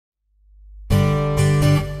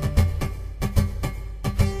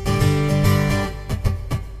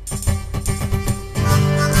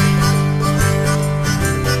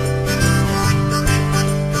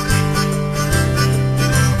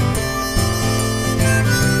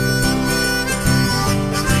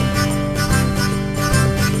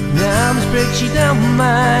Prigg, she don't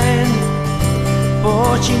mind,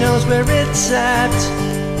 for she knows where it's at.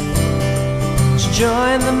 She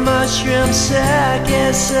joined the mushroom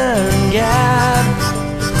circus and gab,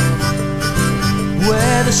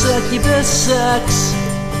 where the succubus sucks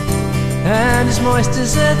and is moist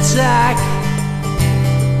as a tack.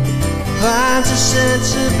 Finds a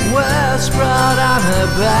sense of world sprawled on her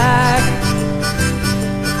back,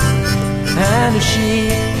 and if she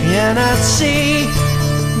cannot see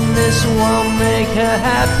this won't make her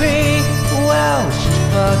happy, well, she's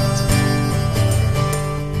fucked.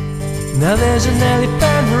 Now there's an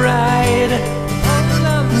Ellie-phant parade,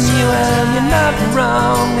 you're not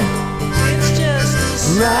wrong,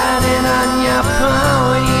 riding on your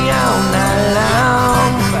pony all night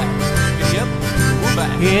long.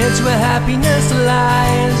 It's where happiness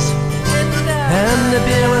lies, and the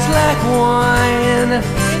beer was like wine.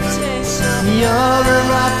 You're a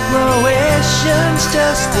rock Croatian's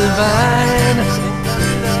just divine.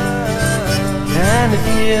 And if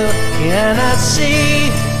you cannot see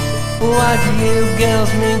what you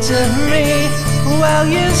girls mean to me, well,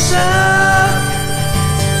 you suck.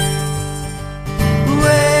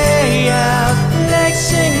 Way out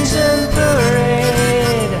Lexington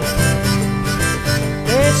Parade,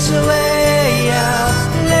 it's a way out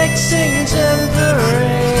Lexington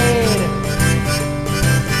Parade.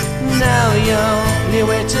 Now the only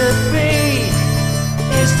way to be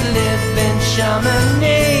is to live in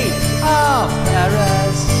Sharmanie or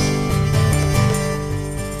Paris.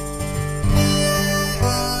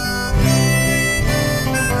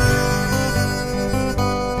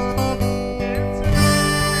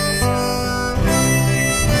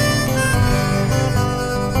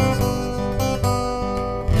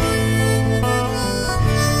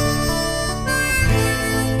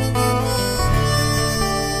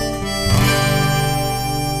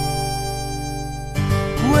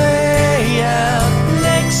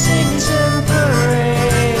 Lexington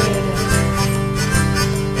Parade,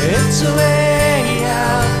 it's a way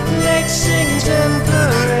out Lexington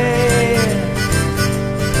Parade.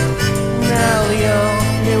 Now the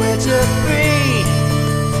only way to be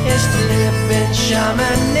is to live in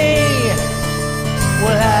Sharmanie.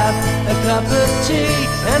 We'll have a cup of tea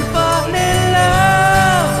and fall in love.